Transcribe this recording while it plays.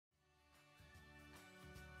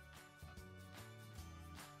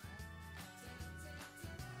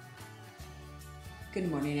Good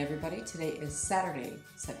morning, everybody. Today is Saturday,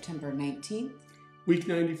 September 19th. Week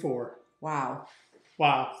 94. Wow.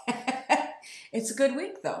 Wow. It's a good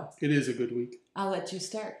week, though. It is a good week. I'll let you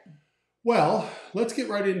start. Well, let's get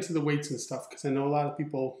right into the weights and stuff because I know a lot of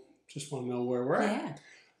people just want to know where we're at.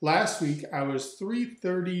 Last week, I was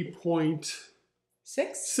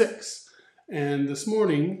 330.6. And this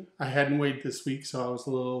morning, I hadn't weighed this week, so I was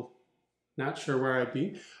a little not sure where I'd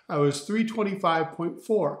be. I was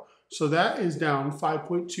 325.4. So that is down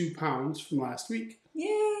 5.2 pounds from last week.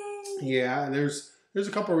 Yay! Yeah, and there's a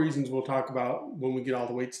couple of reasons we'll talk about when we get all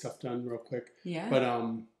the weight stuff done real quick. Yeah. But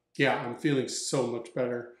yeah, I'm feeling so much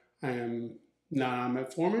better. I am not on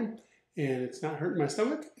metformin, and it's not hurting my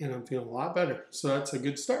stomach, and I'm feeling a lot better. So that's a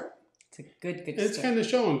good start. It's a good start. It's kind of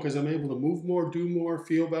showing because I'm able to move more, do more,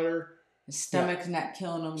 feel better. The stomach's not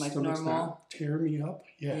killing them like normal. Not tear me up.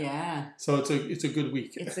 Yeah. Yeah. So it's a good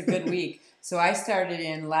week. It's a good week. So I started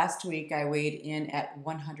in last week. I weighed in at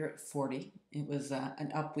 140. It was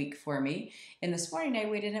an up week for me. And this morning I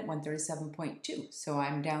weighed in at 137.2. So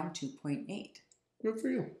I'm down 2.8. Good for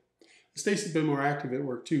you. Stacy's been more active at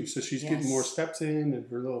work too, so she's getting more steps in and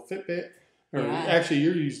her little Fitbit. Or actually,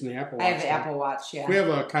 you're using the Apple Watch. I have the Apple Watch. Yeah. We have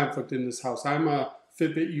a conflict in this house. I'm a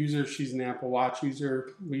Fitbit user. She's an Apple Watch user.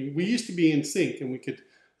 We used to be in sync and we could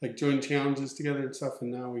like join challenges together and stuff,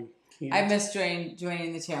 and now we can't. I miss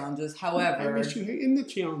joining the challenges. However, I miss you in the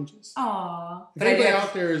challenges. Aww. If anybody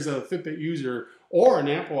out there is a Fitbit user or an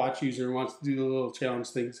Apple Watch user and wants to do the little challenge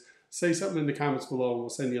things, say something in the comments below and we'll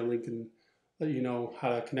send you a link and let you know how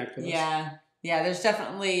to connect with us. Yeah. There's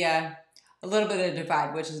definitely a little bit of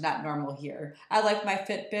divide, which is not normal here. I like my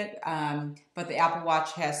Fitbit, but the Apple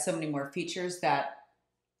Watch has so many more features that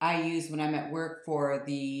I use when I'm at work for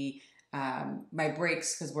the my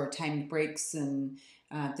breaks, because we're timed breaks and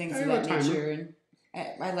things of that nature. And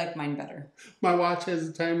I like mine better. My watch has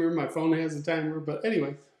a timer. My phone has a timer. But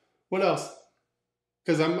anyway, what else?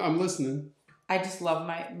 Because I'm listening. I just love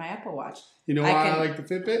my Apple Watch. You know why I like the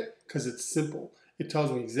Fitbit? Because it's simple. It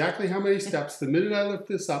tells me exactly how many steps. The minute I lift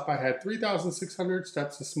this up, I had 3,600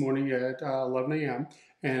 steps this morning at 11 a.m.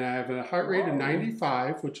 And I have a heart rate of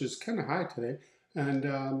 95, which is kind of high today. And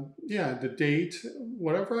yeah, the date,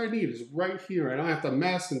 whatever I need is right here. I don't have to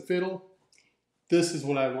mess and fiddle. This is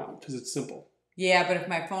what I want because it's simple. Yeah, but if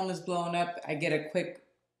my phone is blowing up, I get a quick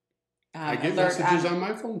I get messages on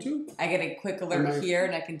my phone too. I get a quick alert here,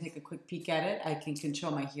 and I can take a quick peek at it. I can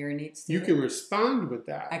control my hearing aids. You can respond with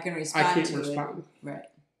that. I can respond. I can't respond. Right.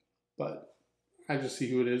 But I just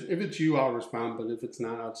see who it is. If it's you, I'll respond. But if it's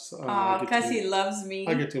not, I'll just. Because he loves me.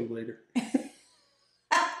 I'll get to him later.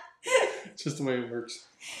 It's just the way it works.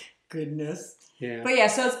 Goodness. Yeah. But yeah,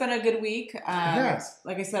 so it's been a good week. Yes.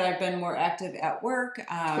 Like I said, I've been more active at work.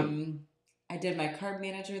 I did my carb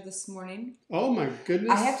manager this morning. Oh my goodness.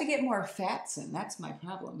 I have to get more fats in. That's my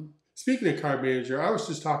problem. Speaking of carb manager, I was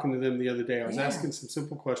just talking to them the other day. I was asking some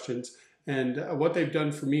simple questions. And what they've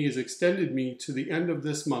done for me is extended me to the end of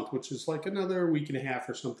this month, which is like another week and a half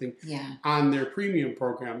or something, on their premium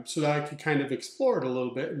program so that I could kind of explore it a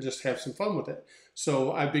little bit and just have some fun with it.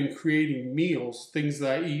 So I've been creating meals, things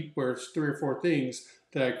that I eat where it's 3 or 4 things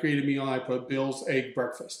that I create a meal and I put Bill's egg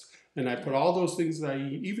breakfast. And I put all those things that I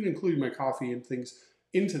eat, even including my coffee and things,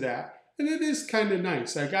 into that. And it is kind of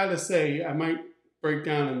nice. I got to say, I might break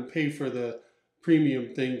down and pay for the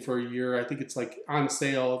premium thing for a year. I think it's like on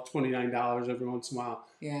sale, $29 every once in a while.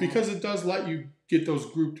 Yeah. Because it does let you get those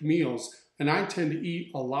grouped meals. And I tend to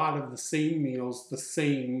eat a lot of the same meals the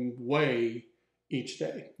same way each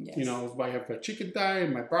day. Yes. You know, I have my chicken thigh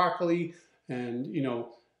and my broccoli, and, you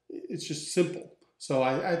know, it's just simple. So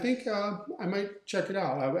I think I might check it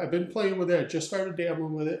out. I've been playing with it. Just started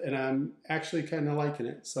dabbling with it, and I'm actually kind of liking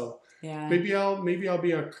it. So maybe I'll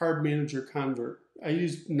be a carb manager convert. I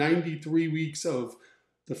used 93 weeks of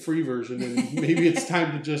the free version, and maybe it's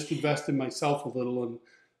time to just invest in myself a little and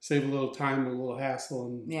save a little time and a little hassle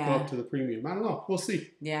and go up to the premium. I don't know. We'll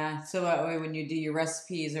see. Yeah. So that way, when you do your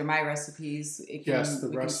recipes or my recipes, we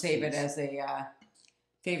can save it as a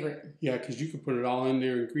favorite. Yeah, because you can put it all in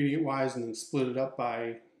there ingredient-wise and then split it up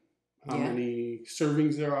by how many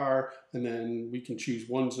servings there are. And then we can choose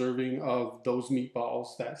one serving of those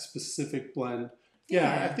meatballs, that specific blend.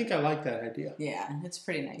 Yeah, I think I like that idea. Yeah, it's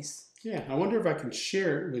pretty nice. Yeah, I wonder if I can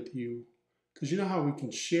share it with you. Because you know how we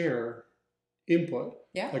can share input?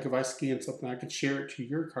 Yeah. Like if I scan something, I could share it to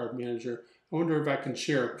your carb manager. I wonder if I can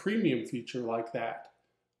share a premium feature like that.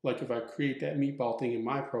 Like if I create that meatball thing in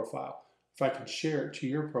my profile. If I can share it to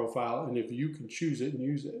your profile, and if you can choose it and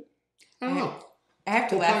use it. I don't know. I have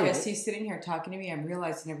to laugh as he's sitting here talking to me. I'm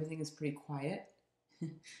realizing everything is pretty quiet.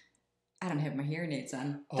 I don't have my hearing aids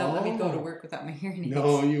on. Don't let me go to work without my hearing aids.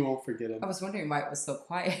 No, you won't forget them. I was wondering why it was so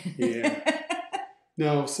quiet. Yeah.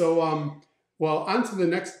 No, so, well, on to the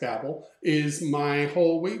next babble is my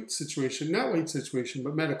whole weight situation. Not weight situation,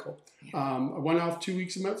 but medical. Yeah. I went off 2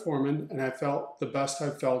 weeks of metformin, and I felt the best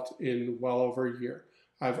I've felt in well over a year.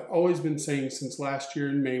 I've always been saying since last year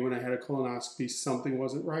in May when I had a colonoscopy, something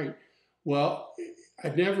wasn't right. Well,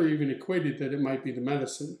 I'd never even equated that it might be the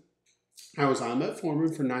medicine. I was on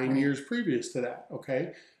metformin for 9 years previous to that,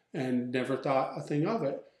 okay, and never thought a thing of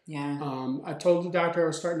it. Yeah. I told the doctor I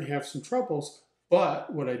was starting to have some troubles,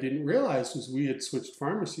 but what I didn't realize was we had switched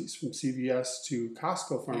pharmacies from CVS to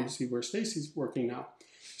Costco pharmacy where Stacy's working now.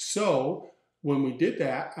 So when we did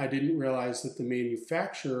that, I didn't realize that the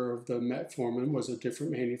manufacturer of the metformin was a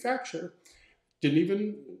different manufacturer. Didn't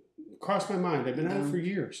even cross my mind. I've been on it for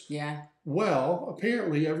years. Yeah. Well,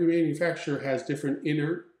 apparently every manufacturer has different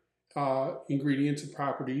inner ingredients and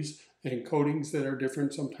properties and coatings that are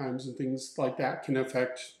different sometimes, and things like that can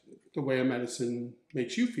affect the way a medicine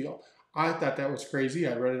makes you feel. I thought that was crazy.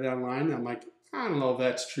 I read it online and I'm like, I don't know if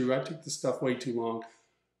that's true. I took this stuff way too long.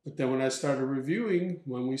 But then when I started reviewing,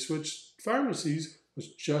 when we switched pharmacies, was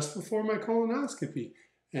just before my colonoscopy.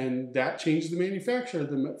 And that changed the manufacturer of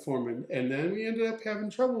the metformin. And then we ended up having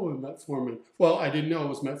trouble with metformin. Well, I didn't know it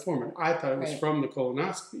was metformin. I thought it was from the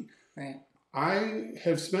colonoscopy. Right. I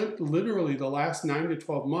have spent literally the last 9 to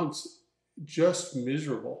 12 months just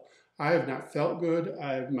miserable. I have not felt good.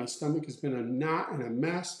 My stomach has been a knot and a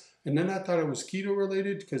mess. And then I thought it was keto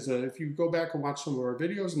related because if you go back and watch some of our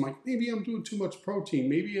videos, I'm like, maybe I'm doing too much protein.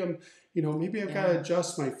 Maybe maybe I've got to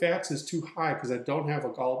adjust my fats is too high because I don't have a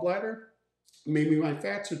gallbladder. Maybe my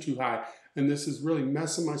fats are too high and this is really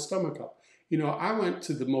messing my stomach up. I went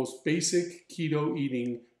to the most basic keto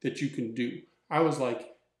eating that you can do. I was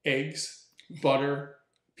like eggs, butter,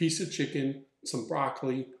 piece of chicken, some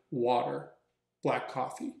broccoli, water, black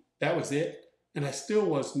coffee. That was it. And I still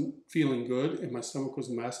wasn't feeling good and my stomach was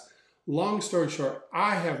a mess. Long story short,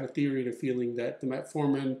 I have a theory and a feeling that the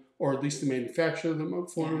metformin, or at least the manufacturer of the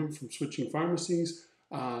metformin from switching pharmacies,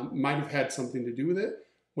 might have had something to do with it.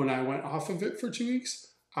 When I went off of it for 2 weeks,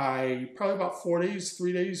 probably about 4 days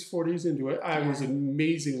into it, I was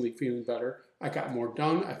amazingly feeling better. I got more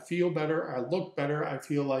done. I feel better. I look better. I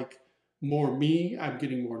feel like more me. I'm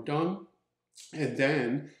getting more done. And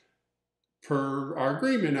then, per our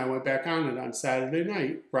agreement, I went back on it on Saturday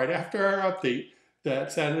night, right after our update,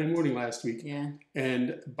 that Saturday morning last week. Yeah.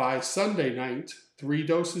 And by Sunday night, 3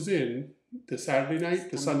 doses in, the Saturday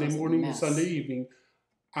night, the Sunday morning, the Sunday evening,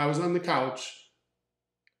 I was on the couch,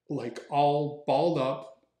 like all balled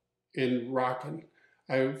up and rocking.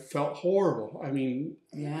 I felt horrible. I mean,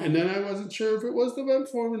 and then I wasn't sure if it was the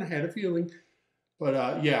metformin. I had a feeling.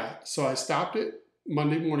 But so I stopped it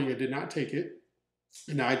Monday morning. I did not take it.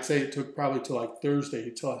 And I'd say it took probably till like Thursday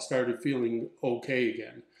until I started feeling okay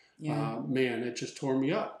again. Yeah. Man, it just tore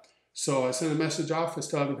me up. So I sent a message off. I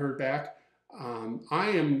still haven't heard back. I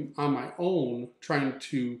am on my own trying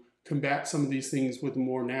to combat some of these things with a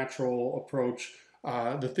more natural approach.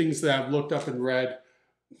 The things that I've looked up and read,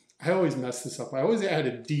 I always mess this up. I always add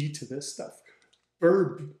a D to this stuff.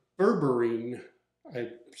 Berberine, I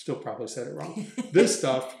still probably said it wrong. This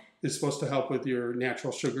stuff is supposed to help with your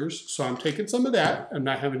natural sugars. So I'm taking some of that. I'm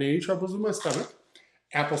not having any troubles with my stomach.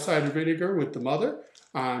 Apple cider vinegar with the mother.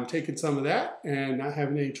 I'm taking some of that and not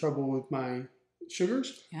having any trouble with my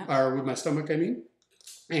sugars, or with my stomach, I mean.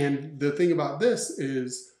 And the thing about this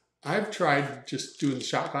is I've tried just doing the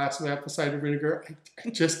shot glass of apple cider vinegar. I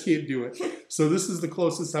just can't do it. So this is the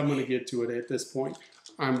closest I'm going to get to it at this point.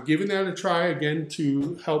 I'm giving that a try again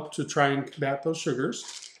to help to try and combat those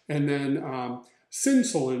sugars. And then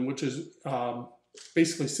Cinsulin, which is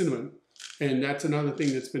basically cinnamon. And that's another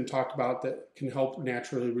thing that's been talked about that can help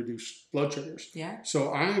naturally reduce blood sugars. Yeah. So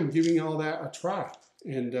I am giving all that a try.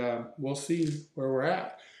 And we'll see where we're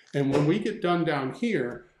at. And when we get done down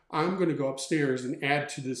here, I'm going to go upstairs and add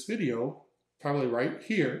to this video, probably right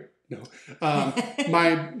here,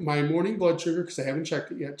 my morning blood sugar, because I haven't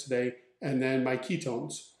checked it yet today, and then my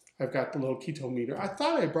ketones. I've got the little keto meter. I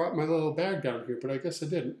thought I brought my little bag down here, but I guess I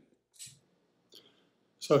didn't.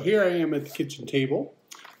 So here I am at the kitchen table,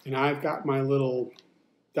 and I've got my little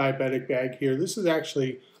diabetic bag here. This is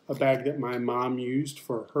actually a bag that my mom used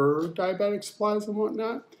for her diabetic supplies and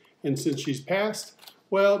whatnot. And since she's passed,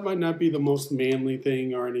 well, it might not be the most manly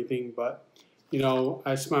thing or anything, but,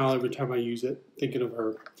 I smile every time I use it, thinking of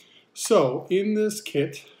her. So, in this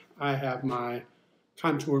kit, I have my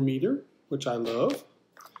contour meter, which I love,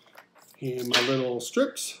 and my little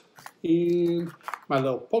strips, and my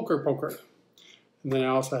little poker. And then I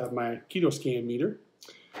also have my keto scan meter.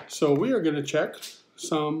 So, we are going to check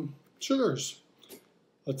some sugars.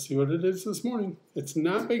 Let's see what it is this morning. It's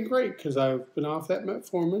not been great because I've been off that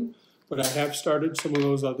metformin, but I have started some of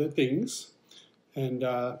those other things. And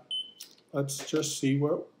let's just see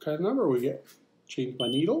what kind of number we get. Change my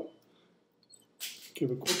needle.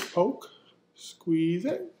 Give a quick poke. Squeeze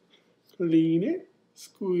it. Clean it.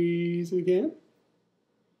 Squeeze again.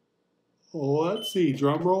 Let's see.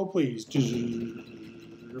 Drum roll, please.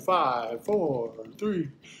 5, 4, 3,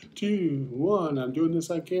 2, 1. I'm doing this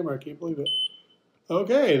on camera. I can't believe it.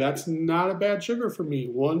 Okay, that's not a bad sugar for me.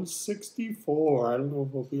 164. I don't know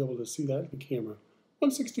if we'll be able to see that in the camera.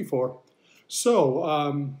 164.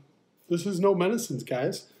 So, this is no medicines,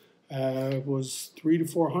 guys. It was 300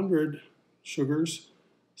 to 400 sugars,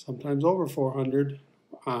 sometimes over 400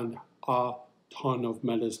 on a ton of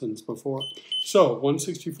medicines before. So,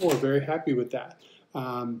 164, very happy with that.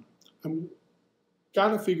 I'm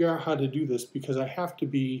got to figure out how to do this because I have to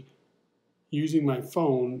be using my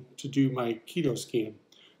phone to do my keto scan.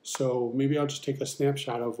 So maybe I'll just take a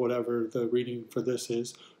snapshot of whatever the reading for this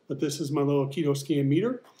is. But this is my little keto scan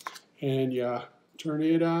meter. And you turn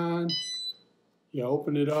it on, you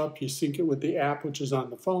open it up, you sync it with the app, which is on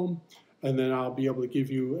the phone. And then I'll be able to give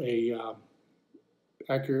you a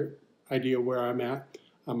accurate idea where I'm at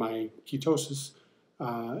on my ketosis.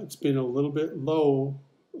 It's been a little bit low,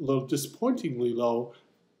 a little disappointingly low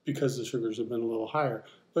because the sugars have been a little higher.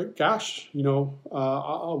 But gosh, you know,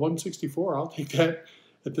 164, I'll take that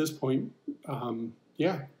at this point.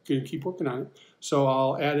 Yeah, gonna keep working on it. So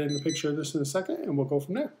I'll add in a picture of this in a second and we'll go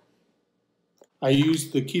from there. I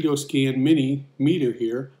used the Keto Scan Mini meter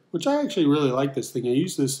here, which I actually really like this thing. I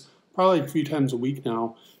use this probably a few times a week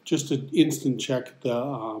now just to instant check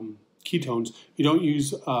the ketones. You don't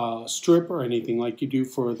use a strip or anything like you do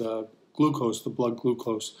for the glucose, the blood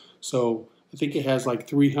glucose. So I think it has like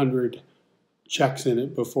 300 checks in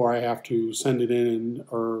it before I have to send it in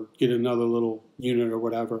or get another little unit or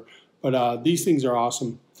whatever. But these things are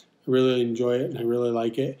awesome. I really enjoy it and I really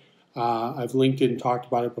like it. I've linked it and talked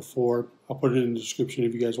about it before. I'll put it in the description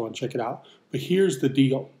if you guys want to check it out. But here's the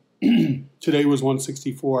deal. Today was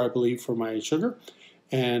 164, I believe, for my sugar.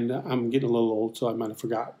 And I'm getting a little old, so I might have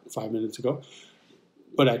forgot 5 minutes ago.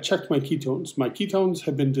 But I checked my ketones. My ketones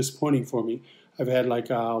have been disappointing for me. I've had like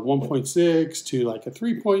a 1.6 to like a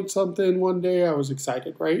 3 point something one day. I was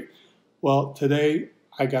excited, right? Well, today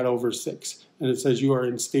I got over 6. And it says you are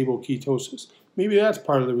in stable ketosis. Maybe that's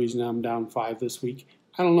part of the reason I'm down 5 this week.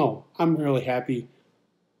 I don't know. I'm really happy.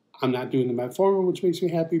 I'm not doing the metformin, which makes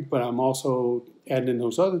me happy, but I'm also adding in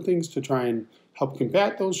those other things to try and help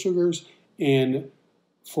combat those sugars. And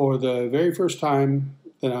for the very first time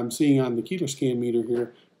that I'm seeing on the keto scan meter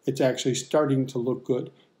here, it's actually starting to look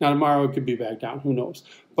good. Now tomorrow it could be back down, who knows.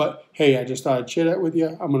 But hey, I just thought I'd share that with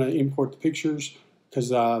you. I'm going to import the pictures because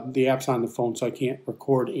the app's on the phone, so I can't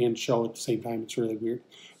record and show at the same time. It's really weird.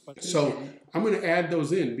 So I'm going to add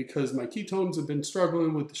those in because my ketones have been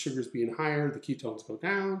struggling with the sugars being higher. The ketones go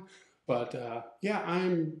down. But yeah,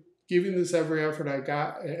 I'm giving this every effort I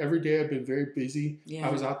got. Every day I've been very busy. Yeah.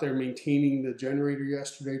 I was out there maintaining the generator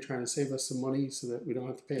yesterday, trying to save us some money so that we don't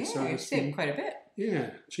have to pay a service fee. Yeah, saved quite a bit. Yeah,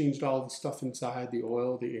 changed all the stuff inside, the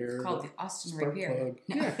oil, the air. It's called the Austin repair.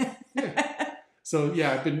 No. Yeah, yeah. So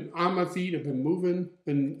yeah, I've been on my feet. I've been moving.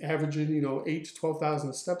 Been averaging 8,000 to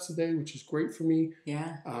 12,000 steps a day, which is great for me.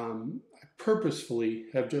 Yeah. I purposefully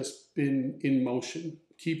have just been in motion,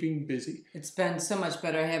 keeping busy. It's been so much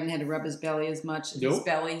better. I haven't had to rub his belly as much. Nope. His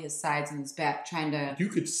belly, his sides, and his back. Trying to. You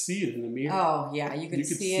could see it in the mirror. Oh yeah, you could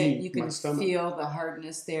see it. You could feel the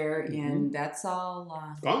hardness there, and that's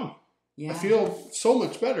all gone. Yeah. I feel so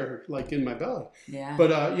much better, like in my belly. Yeah.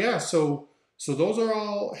 But yeah, so those are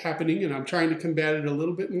all happening, and I'm trying to combat it a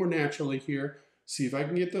little bit more naturally here. See if I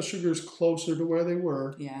can get those sugars closer to where they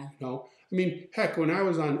were. Yeah. I mean, heck, when I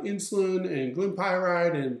was on insulin and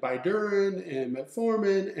glympyride and Bydureon and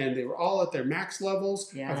metformin, and they were all at their max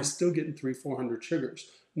levels, I was still getting 300-400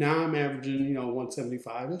 sugars. Now I'm averaging,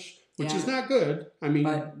 175-ish, which is not good. I mean,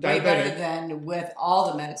 but diabetic. Way better than with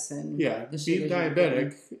all the medicine. Yeah, being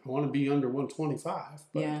diabetic, I want to be under 125.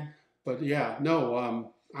 But yeah, no,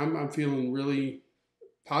 I'm feeling really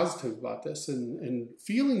positive about this and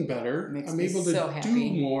feeling better. I'm able to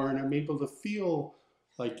do more, and I'm able to feel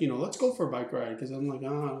like, let's go for a bike ride because I'm like,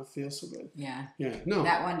 it feels so good. Yeah. Yeah. No.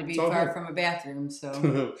 Not one to be far from a bathroom,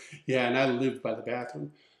 so. Yeah, and I live by the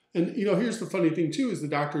bathroom. And, here's the funny thing, too, is the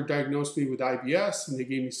doctor diagnosed me with IBS, and they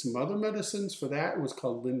gave me some other medicines for that. It was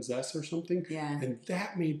called Linzess or something. Yeah. And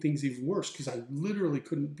that made things even worse because I literally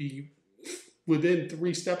couldn't be within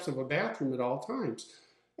 3 steps of a bathroom at all times.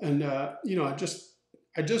 And, I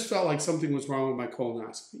just felt like something was wrong with my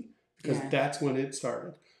colonoscopy because that's when it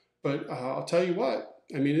started. But I'll tell you what,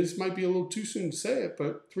 I mean, this might be a little too soon to say it,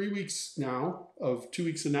 but 3 weeks now of 2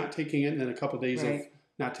 weeks of not taking it and then a couple of days of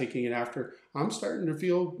not taking it after, I'm starting to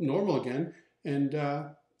feel normal again. And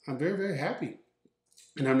I'm very, very happy.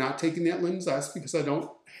 And I'm not taking that Linzess because I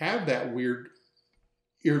don't have that weird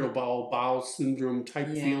irritable bowel syndrome type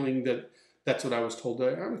feeling that's what I was told.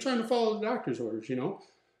 I'm trying to follow the doctor's orders, you know.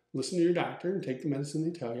 Listen to your doctor and take the medicine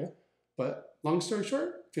they tell you. But long story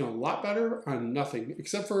short, feeling a lot better on nothing,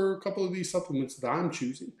 except for a couple of these supplements that I'm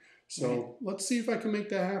choosing. So let's see if I can make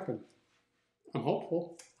that happen. I'm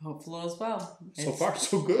hopeful. Hopeful as well. So far,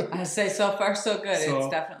 so good. I say so far, so good. So, it's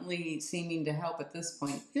definitely seeming to help at this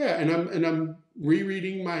point. Yeah, and I'm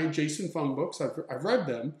rereading my Jason Fung books. I've read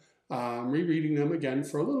them. I'm rereading them again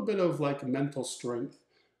for a little bit of like mental strength,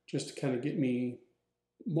 just to kind of get me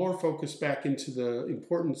more focused back into the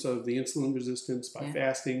importance of the insulin resistance by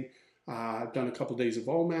fasting. I've done a couple of days of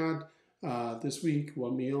OMAD this week,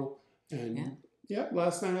 one meal, and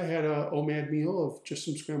last night I had a OMAD meal of just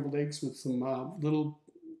some scrambled eggs with some little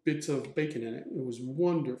bits of bacon in it. It was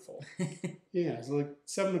wonderful. It was like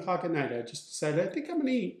 7 o'clock at night. I just decided I think I'm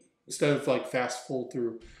gonna eat instead of like fast full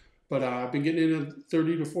through. But I've been getting in a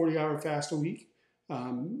 30 to 40 hour fast a week.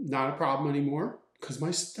 Not a problem anymore because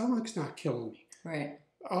my stomach's not killing me. Right.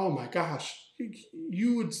 Oh my gosh,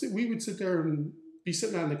 we would sit there and be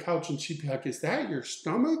sitting on the couch and she'd be like, "Is that your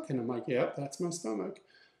stomach?" And I'm like, "Yep, that's my stomach."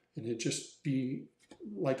 And it'd just be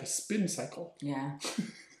like a spin cycle. Yeah.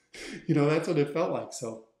 You know, that's what it felt like.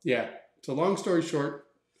 So yeah. So long story short,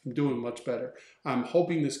 I'm doing much better. I'm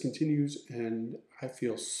hoping this continues and I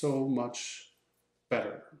feel so much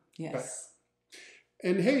better. Yes.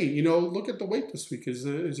 Better. And hey, you know, look at the weight this week is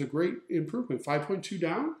a great improvement. 5.2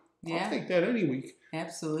 down. I'll take that any week.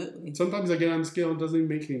 Absolutely. Sometimes I get on the scale and it doesn't even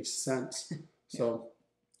make any sense. So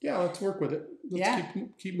let's work with it. Let's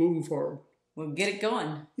keep moving forward. We'll get it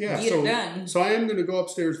going. Yeah. Get it done. So I am going to go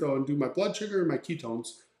upstairs though and do my blood sugar and my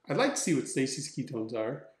ketones. I'd like to see what Stacy's ketones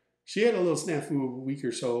are. She had a little snafu a week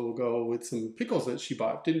or so ago with some pickles that she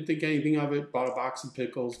bought. Didn't think anything of it. Bought a box of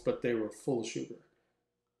pickles, but they were full of sugar.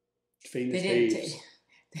 Famous Dave's.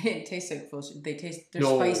 They didn't taste like full sugar. They're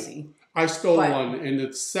spicy. I stole one, and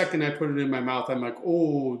the second I put it in my mouth, I'm like,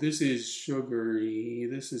 "Oh, this is sugary.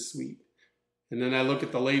 This is sweet." And then I look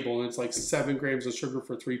at the label, and it's like 7 grams of sugar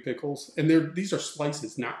for 3 pickles. And these are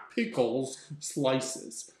slices, not pickles,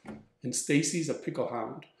 slices. And Stacy's a pickle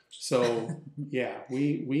hound. So, I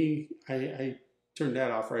turned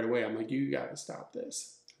that off right away. I'm like, "You got to stop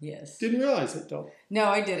this." Yes. Didn't realize it, though. No,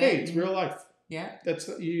 I didn't. Hey, it's real life. Yeah. That's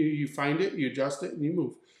you find it, you adjust it, and you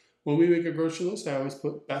move. When we make a grocery list, I always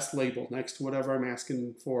put best label next to whatever I'm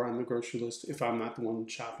asking for on the grocery list if I'm not the one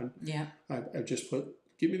shopping. Yeah. I just put,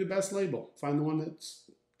 give me the best label. Find the one that's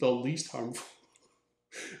the least harmful.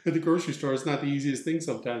 At the grocery store, it's not the easiest thing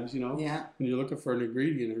sometimes, you know? Yeah. When you're looking for an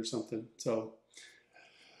ingredient or something. So,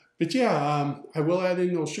 but I will add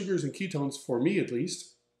in those sugars and ketones for me at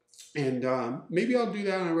least. And maybe I'll do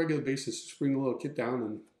that on a regular basis. Just bring a little kit down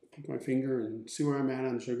and pick my finger and see where I'm at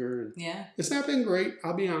on sugar. And it's not been great.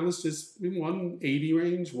 I'll be honest. It's been 180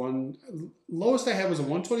 range. Lowest I had was a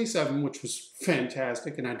 127, which was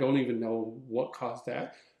fantastic. And I don't even know what caused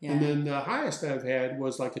that. Yeah. And then the highest I've had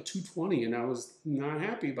was like a 220, and I was not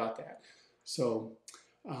happy about that. So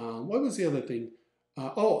what was the other thing?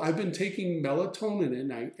 I've been taking melatonin at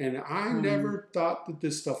night, and I never thought that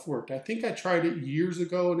this stuff worked. I think I tried it years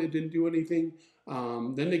ago, and it didn't do anything.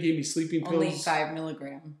 Then they gave me sleeping pills. Only 5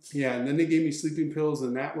 milligrams. Yeah, and then they gave me sleeping pills,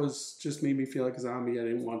 and that was just made me feel like a zombie. I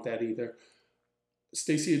didn't want that either.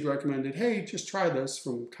 Stacy had recommended, hey, just try this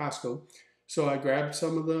from Costco. So I grabbed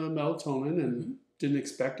some of the melatonin and didn't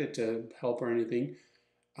expect it to help or anything.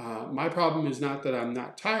 My problem is not that I'm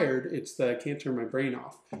not tired, it's that I can't turn my brain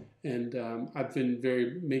off. And I've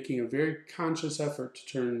been making a very conscious effort to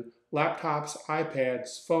turn laptops,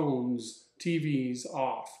 iPads, phones, TVs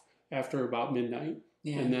off after about midnight.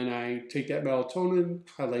 Yeah. And then I take that melatonin,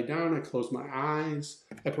 I lay down, I close my eyes,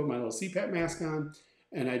 I put my little CPAP mask on,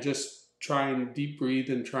 and I just try and deep breathe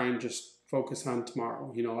and try and just focus on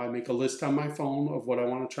tomorrow. You know, I make a list on my phone of what I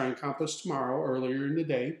want to try and accomplish tomorrow earlier in the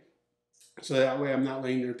day. So that way I'm not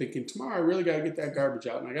laying there thinking, tomorrow I really got to get that garbage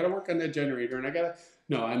out and I got to work on that generator and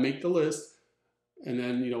no, I make the list and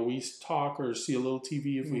then, you know, we talk or see a little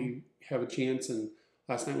TV if we have a chance. And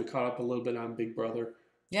last night we caught up a little bit on Big Brother.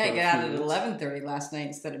 Yeah, I got out at 11:30 last night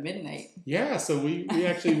instead of midnight. Yeah, so we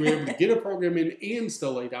actually were able to get a program in and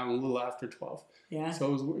still lay down a little after 12. Yeah.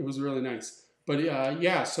 So it was really nice. But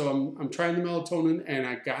so I'm trying the melatonin and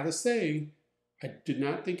I got to say, I did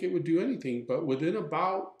not think it would do anything, but within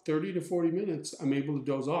about 30 to 40 minutes, I'm able to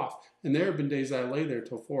doze off. And there have been days I lay there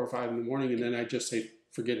till 4 or 5 in the morning, and then I just say,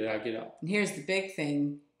 forget it, I get up. And here's the big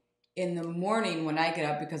thing. In the morning when I get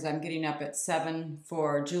up, because I'm getting up at 7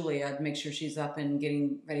 for Julia to make sure she's up and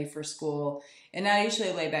getting ready for school. And I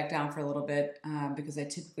usually lay back down for a little bit because I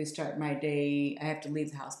typically start my day. I have to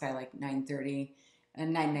leave the house by like 9:30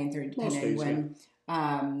 and 9:30 depending when.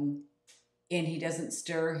 And he doesn't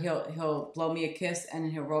stir. He'll blow me a kiss and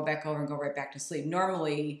then he'll roll back over and go right back to sleep.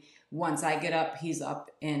 Normally, once I get up, he's up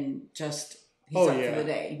and just he's up for the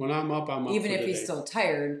day. When I'm up, I'm up. Even if he's still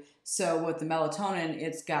tired. So with the melatonin,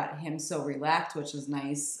 it's got him so relaxed, which is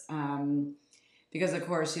nice. Because of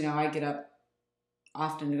course, I get up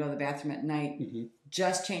often to go to the bathroom at night. Mm-hmm.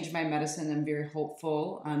 Just changed my medicine. I'm very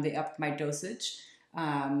hopeful. They upped my dosage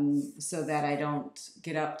so that I don't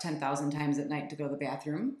get up 10,000 times at night to go to the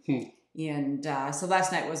bathroom. And so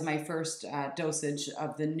last night was my first dosage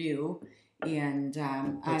of the new. And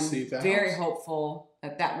I'm very hopeful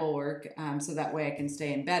that will work, so that way I can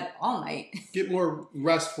stay in bed all night. Get more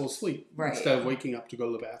restful sleep instead of waking up to go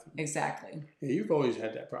to the bathroom. Exactly. Yeah, you've always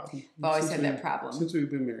had that problem. I've always had that problem. Since we've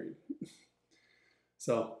been married.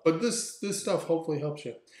 So, but this stuff hopefully helps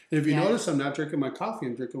you. And if you notice, I'm not drinking my coffee,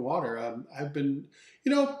 I'm drinking water. I've been,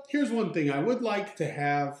 here's one thing. I would like to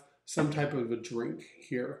have some type of a drink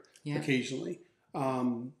here occasionally.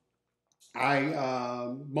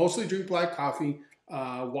 I mostly drink black coffee,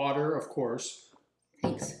 water, of course.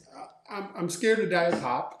 Thanks. I'm scared of Diet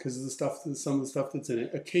Pop because of some of the stuff that's in it.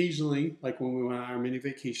 Occasionally, like when we went on our mini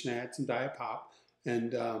vacation, I had some Diet Pop,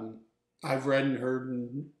 and I've read and heard,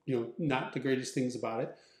 and not the greatest things about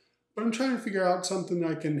it. But I'm trying to figure out something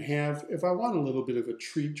I can have if I want a little bit of a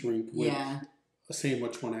treat drink with a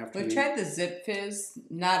sandwich one afternoon. We've tried the Zip Fizz.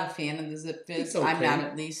 Not a fan of the Zip Fizz. It's okay. I'm not,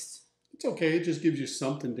 at least. It's okay. It just gives you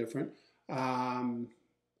something different. I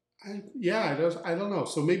don't know.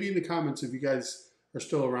 So maybe in the comments, if you guys are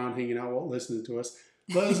still around hanging out, listening to us,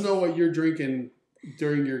 let us know what you're drinking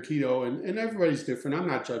during your keto. And everybody's different. I'm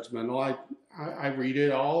not judgmental. I read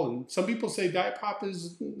it all. And some people say Diet Pop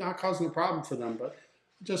is not causing a problem for them. But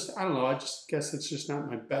I don't know. I just guess it's just not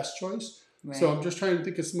my best choice. Right. So I'm just trying to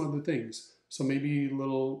think of some other things. So maybe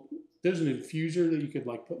there's an infuser that you could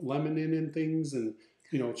like put lemon in and things and,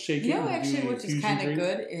 shake it. Actually, which is kind of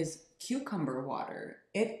good is cucumber water.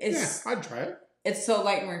 It is. Yeah, I'd try it. It's so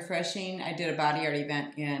light and refreshing. I did a body art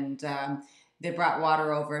event and they brought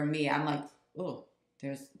water over and I'm like, oh,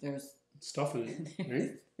 there's stuff in it,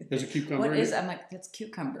 right? There's a cucumber. What is? I'm like, that's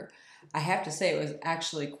cucumber. I have to say, it was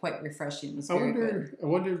actually quite refreshing. It was very good. I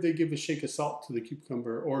wonder if they give a shake of salt to the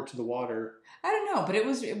cucumber or to the water. I don't know, but it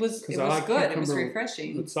was like good. It was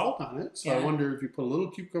refreshing with salt on it. So I wonder if you put a little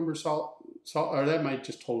cucumber salt, or that might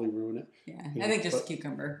just totally ruin it. Yeah, I think just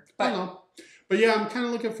cucumber. But I don't know. But yeah, I'm kind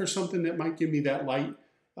of looking for something that might give me that light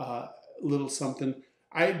little something.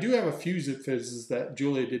 I do have a few Zip Fizzes that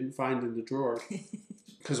Julia didn't find in the drawer.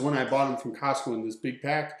 Because when I bought them from Costco in this big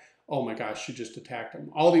pack, oh my gosh, she just attacked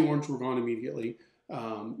them. All the orange were gone immediately,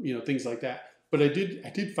 things like that. But I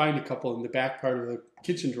did find a couple in the back part of the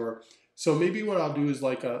kitchen drawer. So maybe what I'll do is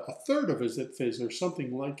like a third of a Zip Fizz or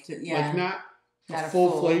something like not a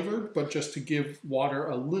full flavor, but just to give water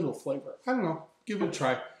a little flavor. I don't know. Give it a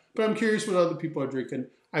try. But I'm curious what other people are drinking.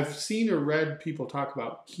 I've seen or read people talk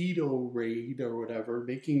about Keto Raid or whatever,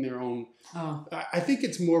 making their own. Oh. I think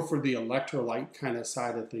it's more for the electrolyte kind of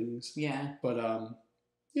side of things. Yeah. But I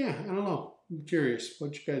don't know. I'm curious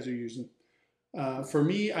what you guys are using. For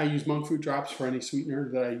me, I use monk fruit drops for any sweetener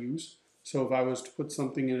that I use. So if I was to put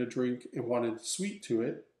something in a drink and wanted sweet to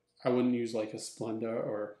it, I wouldn't use like a Splenda,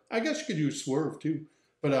 or I guess you could use Swerve too.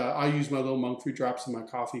 But I use my little monk fruit drops in my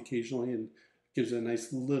coffee occasionally, and it gives it a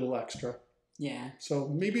nice little extra. Yeah. So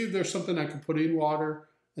maybe if there's something I could put in water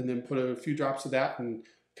and then put a few drops of that and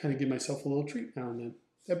kind of give myself a little treat now and then.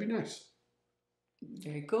 That'd be nice.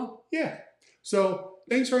 Very cool. Yeah. So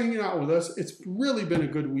thanks for hanging out with us. It's really been a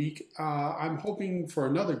good week. I'm hoping for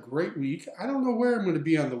another great week. I don't know where I'm going to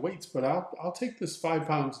be on the weights, but I'll take this 5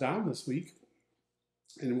 pounds down this week,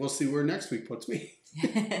 and we'll see where next week puts me.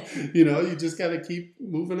 You just got to keep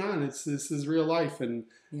moving on. This is real life, and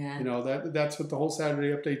that's what the whole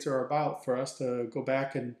Saturday updates are about, for us to go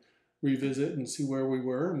back and revisit and see where we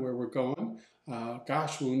were and where we're going.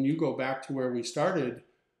 Gosh, when you go back to where we started,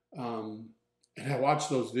 and I watch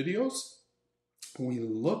those videos, we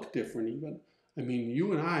look different even. I mean,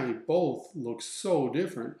 you and I both look so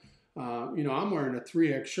different. I'm wearing a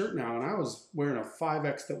 3X shirt now, and I was wearing a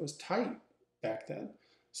 5X that was tight back then.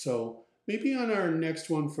 So maybe on our next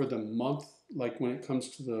one for the month, like when it comes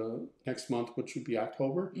to the next month, which would be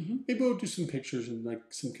October, maybe we'll do some pictures and like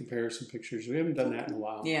some comparison pictures. We haven't done that in a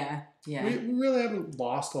while. Yeah. We really haven't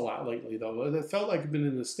lost a lot lately, though. It felt like I've been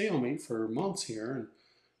in a stalemate for months here, and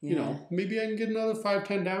you know, maybe I can get another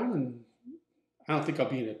 5-10 down, and I don't think I'll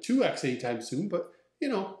be in a 2X anytime soon, but you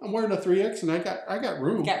know, I'm wearing a 3X and I got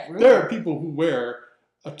room. There are people who wear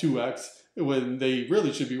a 2X when they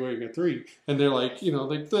really should be wearing a 3, and they're like, you know,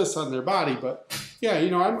 like this on their body. But yeah, you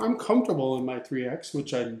know, I'm comfortable in my 3X,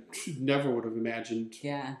 which I never would have imagined.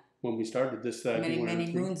 Yeah. When we started this, that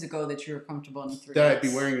many moons ago, that you were comfortable in the 3X. That I'd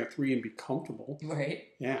be wearing a 3 and be comfortable. Right.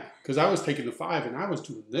 Yeah, because I was taking the 5 and I was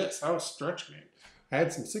doing this. I was stretching it. I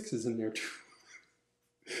had some 6s in there too.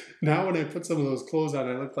 Now when I put some of those clothes on,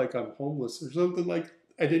 I look like I'm homeless or something. Like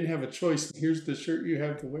I didn't have a choice. Here's the shirt you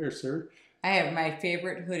have to wear, sir. I have my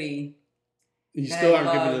favorite hoodie. You still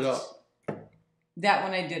aren't giving it up. That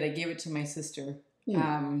one I did. I gave it to my sister.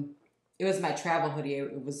 It was my travel hoodie.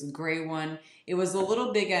 It was a gray one. It was a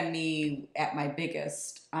little big on me at my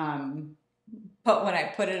biggest. But when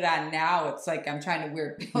I put it on now, it's like I'm trying to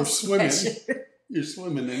wear You're swimming. You're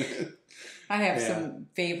swimming in it. I have some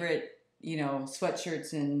favorite, you know,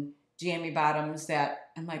 sweatshirts and jammy bottoms that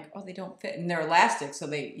I'm like, oh, they don't fit. And they're elastic,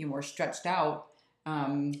 so you're more stretched out.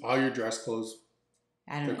 All your dress clothes,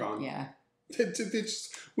 they're gone. Yeah.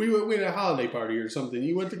 We had a holiday party or something.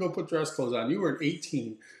 You went to go put dress clothes on. You were an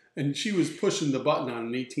 18, and she was pushing the button on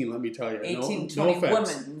an 18, let me tell you. 18, no 20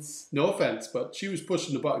 offense. women's. No offense, but she was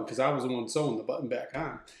pushing the button because I was the one sewing the button back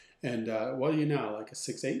on. And what are you now, like a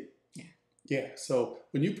 6'8"? Yeah. Yeah, so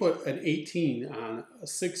when you put an 18 on a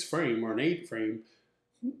 6 frame or an 8 frame,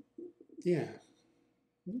 yeah.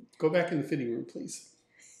 Go back in the fitting room, please.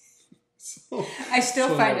 So, I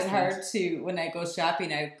still find it hard to, when I go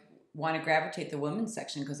shopping, I want to gravitate the women's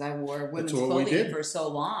section because I wore women's clothing for so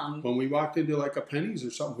long. When we walked into like a Penny's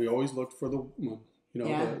or something, we always looked for the woman. You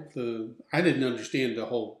know, I didn't understand the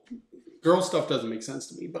whole girl stuff. Doesn't make sense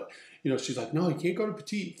to me. But you know, she's like, no, you can't go to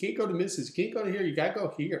petite, you can't go to Mrs., you can't go to here, you gotta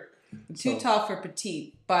go here. Too tall for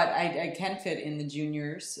petite, but I can fit in the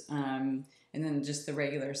juniors. And then just the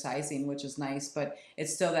regular sizing, which is nice, but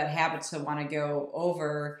it's still that habit to want to go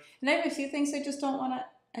over. And I have a few things I just don't want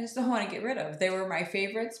to get rid of. They were my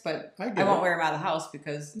favorites, but I won't wear them out of the house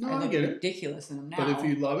because I look ridiculous in them now. But if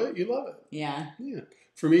you love it, you love it. Yeah. Yeah.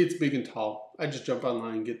 For me, it's big and tall. I just jump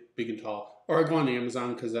online and get big and tall. Or I go on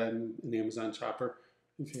Amazon because I'm an Amazon shopper,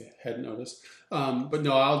 if you hadn't noticed. But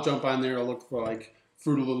no, I'll jump on there. I'll look for like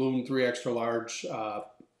Fruit of the Loom 3 extra large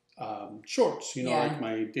shorts, you know, like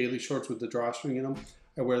my daily shorts with the drawstring in them.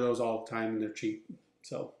 I wear those all the time and they're cheap.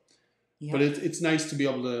 So, but it's nice to be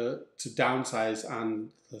able to downsize on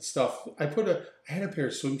the stuff. I had a pair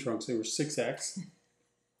of swim trunks. They were 6X.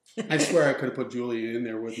 I swear I could have put Julia in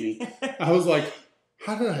there with me. I was like,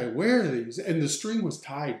 how did I wear these? And the string was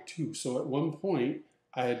tied too. So at one point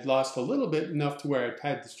I had lost a little bit, enough to where I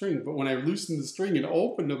tied the string. But when I loosened the string, it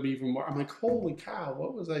opened them even more. I'm like, holy cow,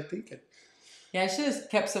 what was I thinking? Yeah, I should have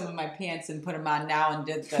kept some of my pants and put them on now and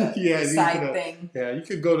did the side thing. Yeah, you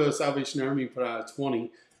could go to Salvation Army and put on a 20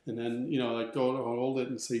 and then, you know, like go to hold it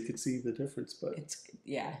and so you could see the difference. But it's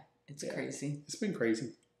crazy. It's been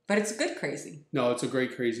crazy. But it's a good crazy. No, it's a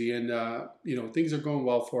great crazy. And, you know, things are going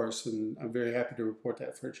well for us. And I'm very happy to report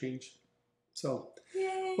that for a change. So,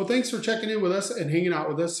 yay. Well, thanks for checking in with us and hanging out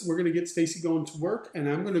with us. We're going to get Stacy going to work. And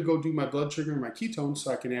I'm going to go do my blood sugar and my ketones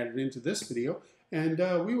so I can add it into this video. And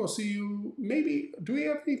we will see you maybe. Do we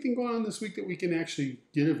have anything going on this week that we can actually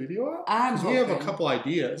get a video out? Because we have a couple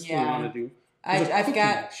ideas we want to do. I've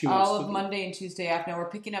got all of Monday and Tuesday off. Now we're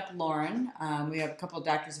picking up Lauren. We have a couple of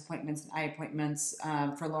doctor's appointments and eye appointments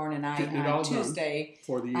for Lauren and I on Tuesday.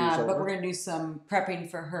 For the year's over. But we're going to do some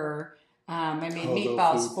prepping for her. I made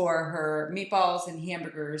meatballs for her, meatballs and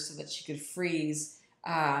hamburgers so that she could freeze.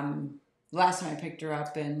 Last time I picked her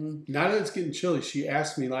up, and now that it's getting chilly, she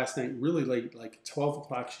asked me last night, really late, like 12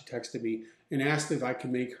 o'clock, she texted me and asked if I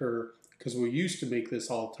could make her, because we used to make this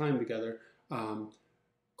all the time together,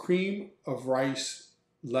 cream of rice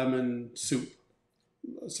lemon soup.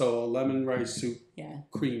 So a lemon rice soup,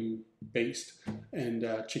 cream based, and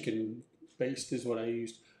chicken based is what I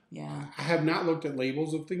used. Yeah. I have not looked at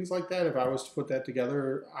labels of things like that. If I was to put that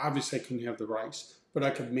together, obviously I couldn't have the rice. But I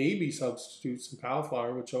could maybe substitute some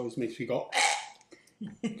cauliflower, which always makes me go,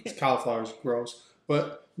 because cauliflower is gross.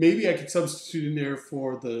 But maybe I could substitute in there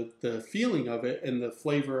for the feeling of it, and the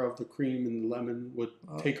flavor of the cream and the lemon would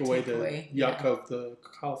take away the yuck of the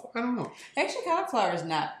cauliflower. I don't know. Actually, cauliflower is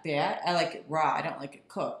not bad. I like it raw. I don't like it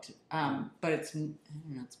cooked. But it's, I don't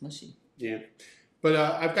know, it's mushy. Yeah. But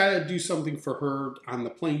I've got to do something for her on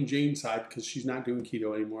the plain Jane side because she's not doing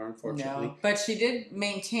keto anymore, unfortunately. No, but she did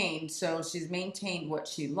maintain, so she's maintained what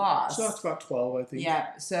she lost. So that's about 12, I think.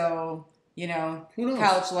 Yeah, so, you know,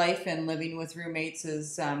 college life and living with roommates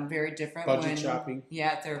is very different. Budget shopping.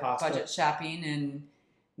 Yeah, they're budget shopping, and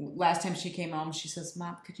last time she came home, she says,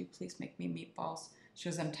 "Mom, could you please make me meatballs?" She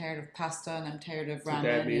goes, "I'm tired of pasta and I'm tired of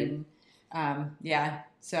ramen." And yeah,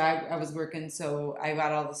 so I was working, so I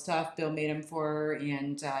got all the stuff. Bill made them for her,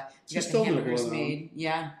 and we got the hamburgers made.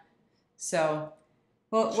 Yeah, so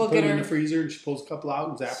we'll put get them her in the freezer, and she pulls a couple out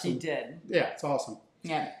and zaps them. She did. Yeah, it's awesome.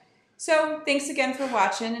 Yeah. So thanks again for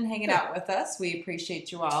watching and hanging out with us. We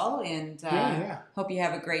appreciate you all, and hope you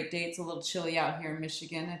have a great day. It's a little chilly out here in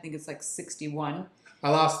Michigan. I think it's like 61. I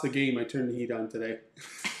lost the game. I turned the heat on today.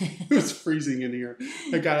 It was freezing in here.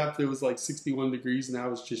 I got up, it was like 61 degrees, and I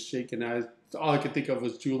was just shaking. All I could think of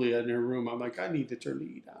was Julia in her room. I'm like, I need to turn the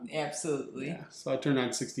heat on. Absolutely. Yeah. So I turned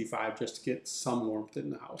on 65 just to get some warmth in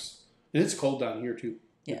the house. And it's cold down here too,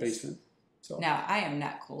 in the basement. So. Now, I am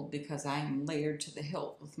not cold because I am layered to the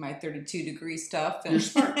hilt with my 32-degree stuff. And you're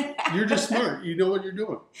smart. You're just smart. You know what you're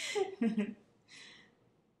doing.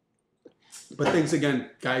 But thanks again,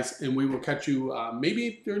 guys. And we will catch you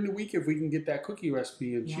maybe during the week if we can get that cookie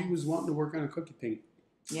recipe. And she was wanting to work on a cookie thing.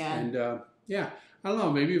 Yeah. And I don't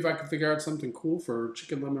know. Maybe if I can figure out something cool for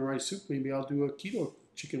chicken lemon rice soup, maybe I'll do a keto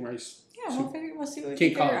chicken rice soup. We'll see what we can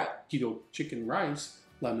Can't call figure it out. Keto chicken rice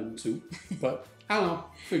lemon soup. But I don't know.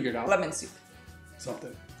 Figure it out. Lemon soup.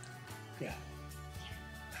 Something. Yeah.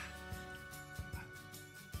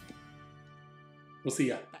 We'll see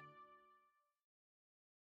ya.